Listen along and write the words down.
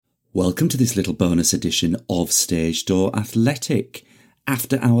Welcome to this little bonus edition of Stage Door Athletic.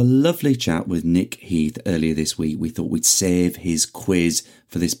 After our lovely chat with Nick Heath earlier this week, we thought we'd save his quiz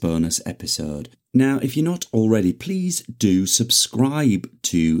for this bonus episode. Now, if you're not already, please do subscribe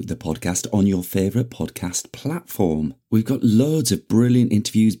to the podcast on your favourite podcast platform. We've got loads of brilliant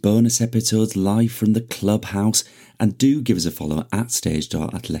interviews, bonus episodes live from the clubhouse, and do give us a follow at Stage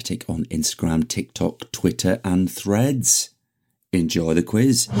Door Athletic on Instagram, TikTok, Twitter and Threads. Enjoy the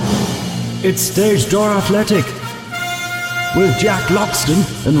quiz. It's Stage Door Athletic with Jack Loxton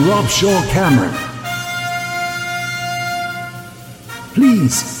and Rob Shaw Cameron.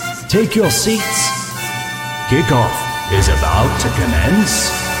 Please take your seats. Kickoff is about to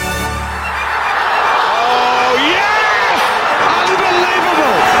commence. Oh yes!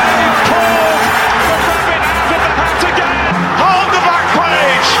 Unbelievable! They've pulled the rabbit out of the hat again. Hold the back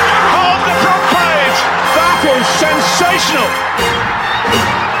page. Hold the front page. That is sensational.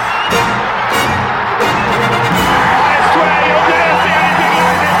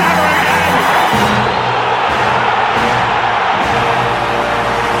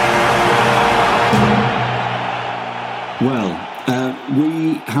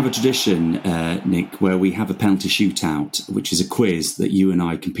 We have a tradition, Nick, where we have a penalty shootout, which is a quiz that you and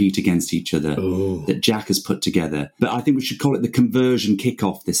I compete against each other, that Jack has put together. But I think we should call it the conversion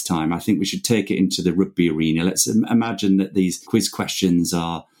kickoff this time. I think we should take it into the rugby arena. Let's imagine that these quiz questions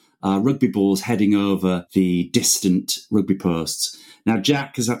are rugby balls heading over the distant rugby posts. Now,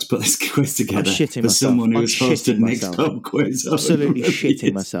 Jack has had to put this quiz together for someone who has hosted Nick's pub quiz. Absolutely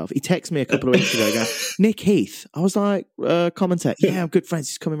shitting myself. He texted me a couple of weeks ago going, Nick Heath. I was like, commentate. Yeah, I'm good friends.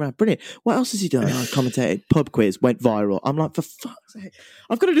 He's coming around. Brilliant. What else has he done? I commentated. Pub quiz. Went viral. I'm like, for fuck's sake.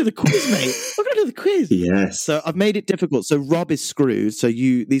 I've got to do the quiz, mate. I've got to do the quiz. Yes. So I've made it difficult. So Rob is screwed. So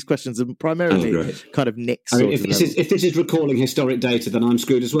these questions are primarily kind of Nick's. If this is recalling historic data, then I'm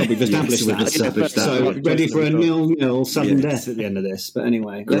screwed as well. We've established that. So ready for a 0-0 sudden death at the end of this. But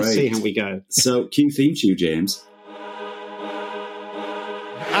anyway, let's see how we go. So, cue theme to you, James.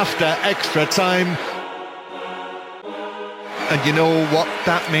 After extra time. And you know what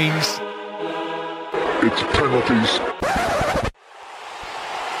that means? It's penalties.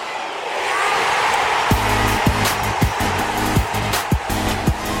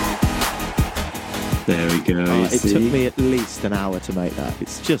 There we go. It took me at least an hour to make that.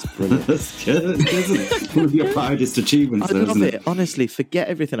 It's just brilliant. That's good, isn't it? One of your proudest achievements. I love it. Honestly, forget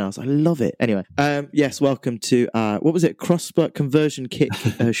everything else. I love it. Anyway, yes, welcome to, what was it? Crossbar conversion kick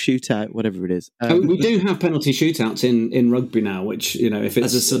shootout, whatever it is. We do have penalty shootouts in rugby now, which, you know, if it's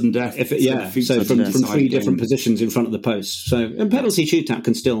as a sudden death. So from three different positions in front of the post. So a penalty shootout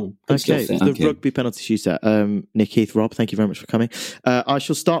can still fit. The rugby penalty shootout. Nick Heath, Rob, thank you very much for coming. I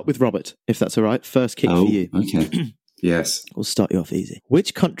shall start with Robert, if that's all right. First kick for you. Okay. Yes. We'll start you off easy.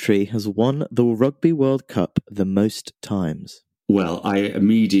 Which country has won the Rugby World Cup the most times? Well, I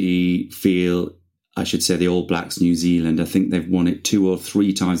immediately feel I should say the All Blacks, New Zealand. I think they've won it 2 or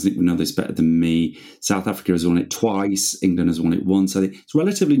 3 times. I think we know this better than me. South Africa has won it twice. England has won it once. I think it's a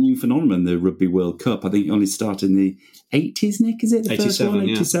relatively new phenomenon, the Rugby World Cup. I think it only started in the 80s, Nick, is it? The first one,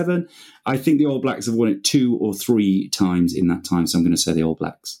 87? Yeah. I think the All Blacks have won it 2 or 3 times in that time, so I'm going to say the All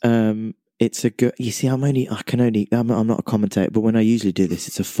Blacks. It's a good. You see, I'm not a commentator, but when I usually do this,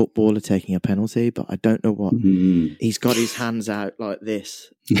 it's a footballer taking a penalty. But I don't know what he's got his hands out like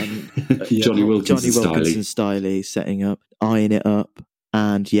this. And, Johnny Wilkinson style setting up, eyeing it up,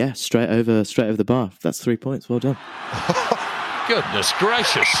 and straight over the bar. That's 3 points. Well done. Goodness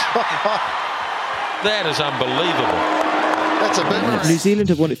gracious! That is unbelievable. That's a bit. New Zealand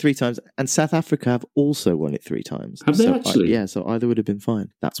have won it 3 times, and South Africa have also won it 3 times. Have they actually? So either would have been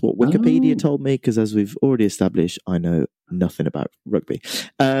fine. That's what Wikipedia told me, because as we've already established, I know nothing about rugby.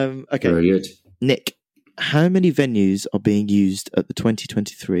 Okay. Very good. Nick, how many venues are being used at the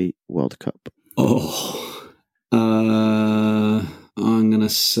 2023 World Cup? I'm going to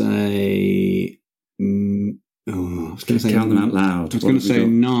say... I was going to say count them out loud. I was going to say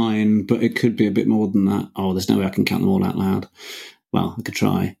 9, but it could be a bit more than that. Oh, there's no way I can count them all out loud. Well, I could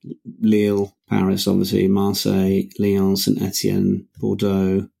try. Lille, Paris, obviously, Marseille, Lyon, Saint Etienne,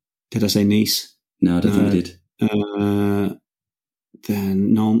 Bordeaux. Did I say Nice? No, I don't think I did.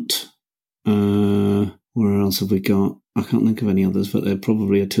 Then Nantes. Where else have we got? I can't think of any others, but there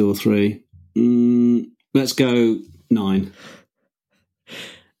probably are 2 or 3. Let's go 9.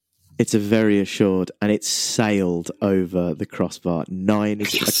 It's a very assured, and it's sailed over the crossbar. 9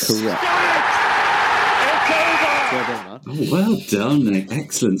 is correct. It's over! Well done, man. Oh, well done, Nick.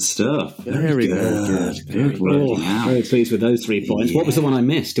 Excellent stuff. Very good. Good working out. Very pleased with those 3 points. What was the one I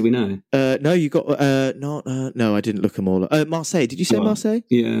missed? Do we know? No, you got no, I didn't look them all up. Marseille. Did you say Marseille?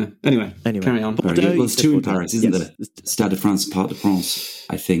 Yeah. Anyway, carry on. Very good. Well, there's two in Paris, isn't there? Stade de France and Parc de France,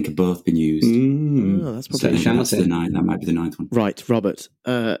 I think, have both been used. Oh, that's probably That might be the ninth one. Right, Robert.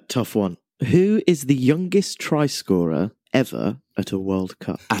 Tough one. Who is the youngest try scorer ever at a World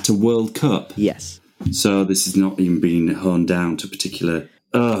Cup? At a World Cup? Yes. So this is not even being honed down to a particular...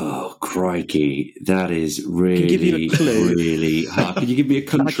 Oh, crikey. That is really, give you a clue. really hard. Can you give me a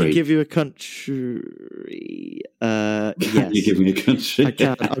country? I can give you a country. Can Yes. you give me a country? I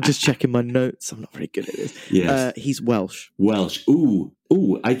can. I'm just checking my notes. I'm not very good at this. Yes. He's Welsh. Welsh. Ooh,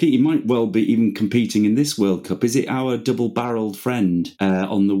 I think he might well be even competing in this World Cup. Is it our double-barrelled friend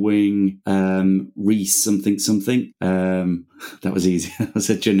on the wing, Reece something? That was easy. That was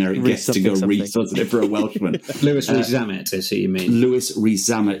a generic guess to go Reece, wasn't it, for a Welshman? Lewis Rees-Zammit is who you mean. Lewis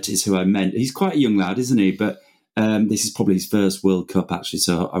Rees-Zammit is who I meant. He's quite a young lad, isn't he? But this is probably his first World Cup, actually,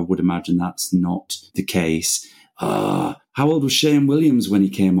 so I would imagine that's not the case. How old was Shane Williams when he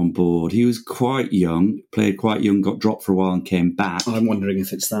came on board? He was quite young, played quite young, got dropped for a while and came back. I'm wondering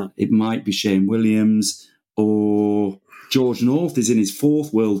if it's that. It might be Shane Williams, or George North is in his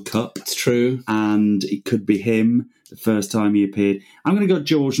 4th World Cup. It's true. And it could be him, the first time he appeared. I'm going to go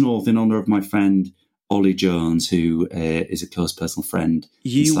George North in honour of my friend Ollie Jones, who is a close personal friend.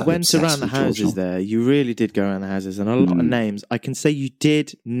 You went around the houses there. You really did go around the houses, and a lot of names. I can say you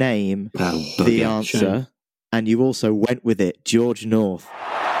did name the answer. Shame. And you also went with it, George North.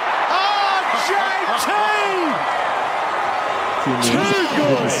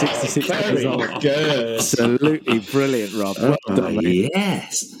 Very good. Absolutely brilliant, Rob. Well done, mate.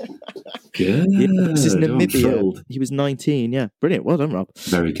 Yes. Good. Yeah, this is I'm Namibia. thrilled. He was 19. Yeah, brilliant. Well done, Rob.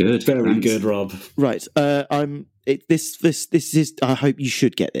 Very good. Very Thanks. good, Rob. Right. This is. I hope you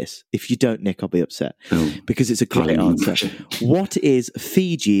should get this. If you don't, Nick, I'll be upset because it's a great answer. What is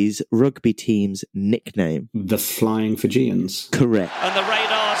Fiji's rugby team's nickname? The Flying Fijians. Correct. And the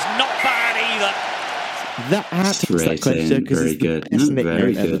radar's not bad either. That answers that question because Very it's the good. best No,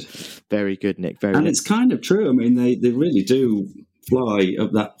 very nickname good. ever. Very good, Nick. Very And good. it's kind of true. I mean, they really do fly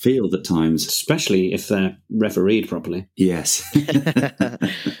up that field at times. Especially if they're refereed properly. Yes.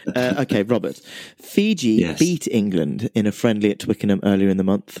 Okay, Robert. Fiji beat England in a friendly at Twickenham earlier in the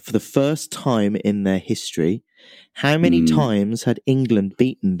month for the first time in their history. How many times had England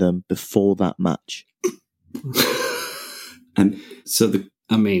beaten them before that match? And so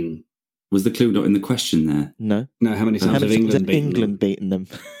was the clue not in the question there? No. No, how many times have England beaten them?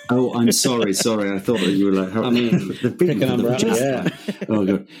 Oh, I'm sorry. I thought that you were like... I mean, they've beaten pick a number out, yeah. Oh,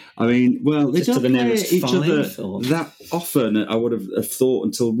 God. I mean, well, they Just to don't the play nearest each 5, other or? that often, I would have thought,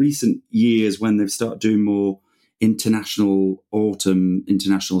 until recent years when they've started doing more autumn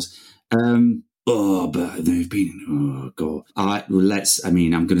internationals. But they've been... Oh, God. I'm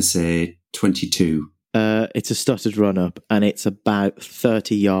going to say 22. It's a stuttered run-up, and it's about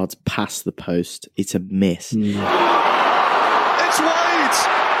 30 yards past the post. It's a miss. It's wide!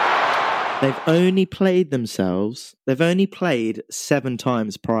 They've only played 7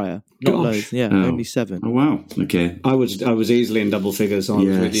 times prior. Not loads. Yeah, only 7. Oh, wow. Okay. I was easily in double figures on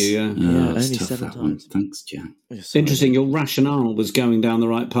with you, yeah. Only tough, 7 that one. times. Thanks, Jack. Interesting, your rationale was going down the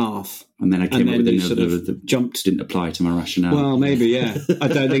right path. And then I came up with the jumped. Didn't apply to my rationale. Well, maybe, yeah. I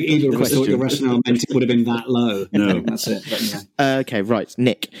don't think either of us thought your rationale meant it would have been that low. No. That's it. But yeah. Okay, right.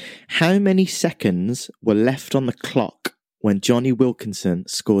 Nick, how many seconds were left on the clock when Johnny Wilkinson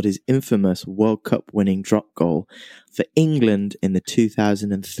scored his infamous World Cup winning drop goal for England in the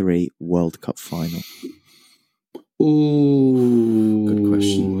 2003 World Cup final? Ooh, good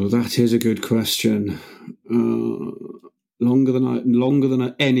question. That is a good question. Longer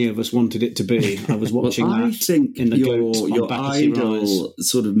than any of us wanted it to be. I was watching that. I think in the your idol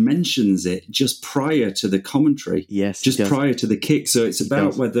sort of mentions it just prior to the commentary. Yes, just prior to the kick. So it's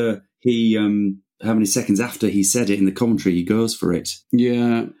about whether he, how many seconds after he said it in the commentary, he goes for it.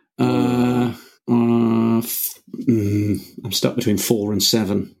 Yeah. I'm stuck between 4 and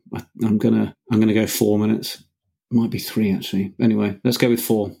 7. I'm gonna go 4 minutes. Might be 3 actually. Anyway, let's go with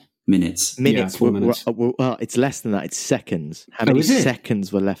 4 minutes. Yeah, 4 minutes. Well, it's less than that. It's seconds. How many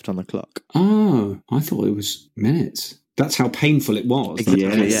seconds were left on the clock? Oh, I thought it was minutes. That's how painful it was. Exactly.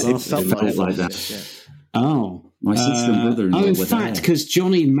 Yeah, It felt like that. Yeah. Oh. My sister and brother-in-law in were fact, there. because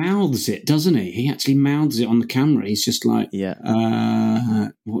Johnny mouths it, doesn't he? He actually mouths it on the camera. He's just like,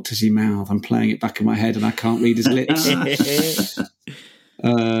 what does he mouth? I'm playing it back in my head and I can't read his lips.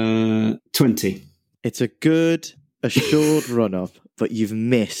 20. It's a good assured run-up, but you've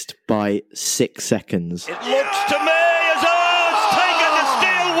missed by 6 seconds. It looks to me as though it's taken the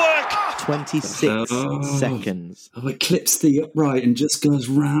steel work. 26 seconds. Oh, it clips the upright and just goes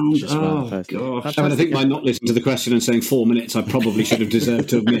round. Just round oh, first. gosh. I think by not listening to the question and saying 4 minutes, I probably should have deserved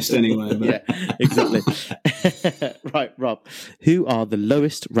to have missed anyway. But. Yeah, exactly. Right, Rob. Who are the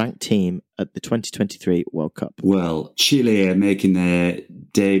lowest ranked team at the 2023 World Cup? Well, Chile are making their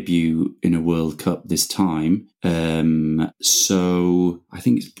debut in a World Cup this time. So I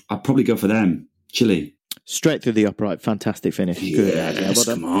think I'd probably go for them. Chile. Straight through the upright. Fantastic finish. Good. Yeah, well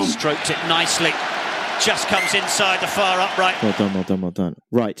done. Come on. Stroked it nicely. Just comes inside the far upright. Well done, well done, well done.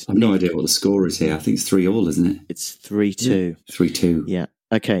 Right. I've no idea what the score is here. I think it's 3-3, isn't it? It's 3-2. 3-2. Yeah.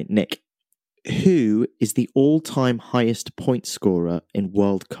 Okay, Nick. Who is the all-time highest point scorer in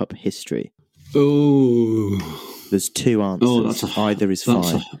World Cup history? Ooh. There's 2 answers. Oh, that's Either is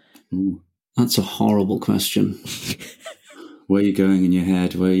fine. That's a horrible question. Where are you going in your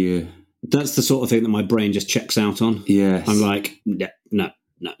head? Where are you... That's the sort of thing that my brain just checks out on. Yes. I'm like, no.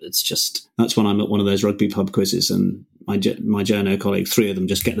 It's just, that's when I'm at one of those rugby pub quizzes and my journo colleague, 3 of them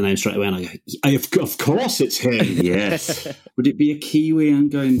just get the name straight away and I go, of course it's him. Yes. Would it be a Kiwi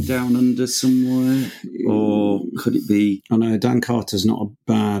and going down under somewhere? Or could it be... I know Dan Carter's not a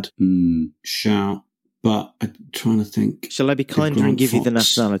bad shout, but I'm trying to think. Shall I be kinder and give you the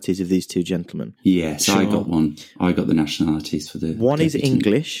Fox. nationalities of these 2 gentlemen? Yes, Sure. I got one. I got the nationalities for the... One is deputy.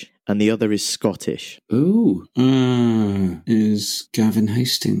 English and the other is Scottish. Ooh. Is Gavin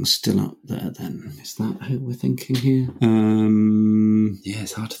Hastings still up there then? Is that who we're thinking here? Yeah,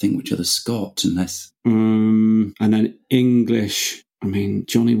 it's hard to think which other Scot unless... And then English. I mean,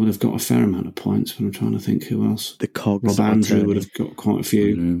 Johnny would have got a fair amount of points, but I'm trying to think who else. The cogs Rob are Andrew turning. would have got quite a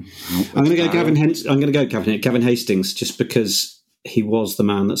few. I'm going to go Gavin Hastings, just because he was the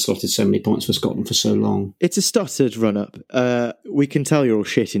man that slotted so many points for Scotland for so long. It's a stuttered run-up. We can tell you're all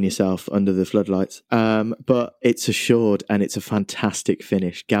shitting yourself under the floodlights, but it's assured and it's a fantastic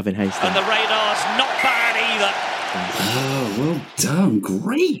finish. Gavin Hastings. And the radar's not bad either. Oh, well done.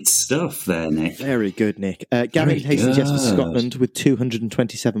 Great stuff there, Nick. Very good, Nick. Gavin Hastings, yes, for Scotland with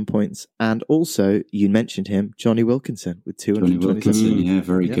 227 points. And also, you mentioned him, Johnny Wilkinson with 227 Wilkinson, yeah,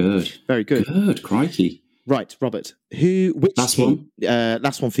 very good. Very good. Good, crikey. Right, Robert. Which Last team?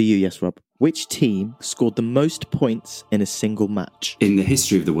 Last one for you, yes, Rob. Which team scored the most points in a single match? In the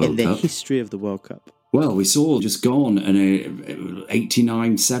history of the World in the Cup? history of the World Cup. Well, we saw just gone an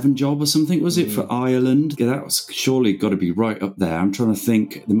 89-7 job or something, was it, for Ireland? Yeah, that was surely got to be right up there. I'm trying to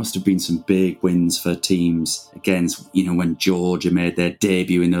think. There must have been some big wins for teams. Again, when Georgia made their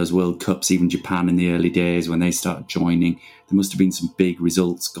debut in those World Cups, even Japan in the early days when they started joining, there must have been some big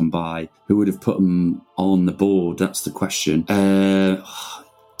results gone by. Who would have put them on the board? That's the question.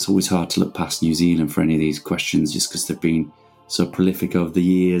 It's always hard to look past New Zealand for any of these questions just because they've been so prolific over the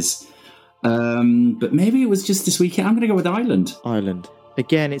years. But maybe it was just this weekend. I'm going to go with Ireland. Ireland.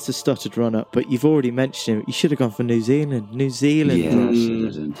 Again, it's a stuttered run-up, but you've already mentioned him. You should have gone for New Zealand. New Zealand. Yeah,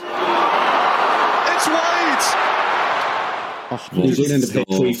 It's wide. New Zealand have hit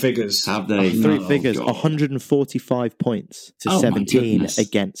 3 figures. Have they? 3 figures. God. 145 points to Oh, my 17 goodness.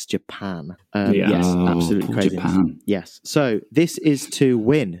 against Japan. Yeah. Yes, Oh, absolutely poor crazy. Japan. Yes. So this is to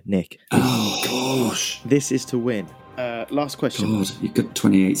win, Nick. Oh, gosh. This is to win. Last question. God, you've got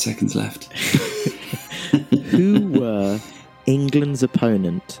 28 seconds left. Who were England's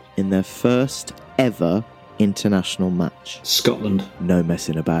opponent in their first ever international match? Scotland. No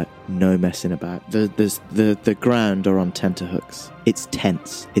messing about. No messing about. The ground are on tenterhooks. It's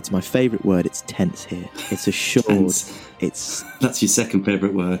tense. It's my favourite word. It's tense here. It's assured. Tense. It's That's your second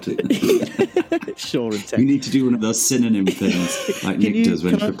favourite word. sure and You tense. need to do one of those synonym things like Nick does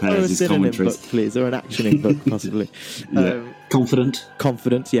when he prepares his commentaries. book, please, or an actioning book, possibly. Confident.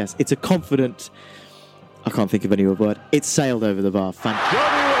 Confident, yes. It's a confident... I can't think of any other word. It's sailed over the bar. Johnny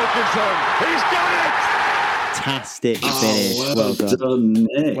Wilkinson, he's done it! Fantastic finish. well done.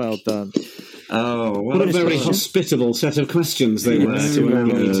 Nick. Well done. Oh, well, What a very question. hospitable set of questions they were to allow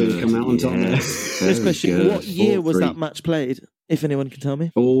me to come out on top there. First question. What year was that match played, if anyone can tell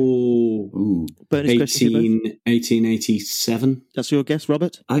me? Oh, Bonus question for you both. 1887. That's your guess,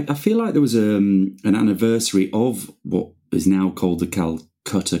 Robert? I feel like there was an anniversary of what is now called the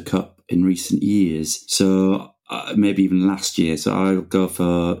Calcutta Cup in recent years. So maybe even last year. So I'll go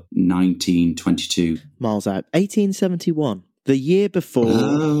for 1922. Miles out. 1871. The year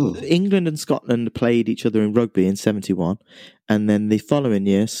before, England and Scotland played each other in rugby in 71, And then the following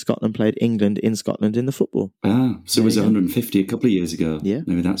year, Scotland played England in Scotland in the football. So it was 150 a couple of years ago. Yeah.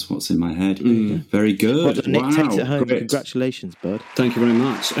 Maybe that's what's in my head. Very good. Well done, Nick. Wow, Takes it home. great. Congratulations, bud. Thank you very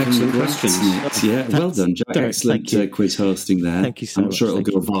much. Excellent questions. Yeah, well done, Jack. Derek, Excellent thank you. Quiz hosting there. Thank you so I'm much. sure it'll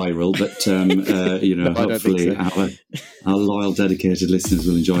Thank go viral, but No, I don't think hopefully our loyal, dedicated listeners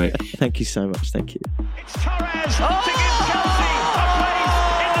will enjoy it. Thank you so much. Thank you. It's Torres to give Chelsea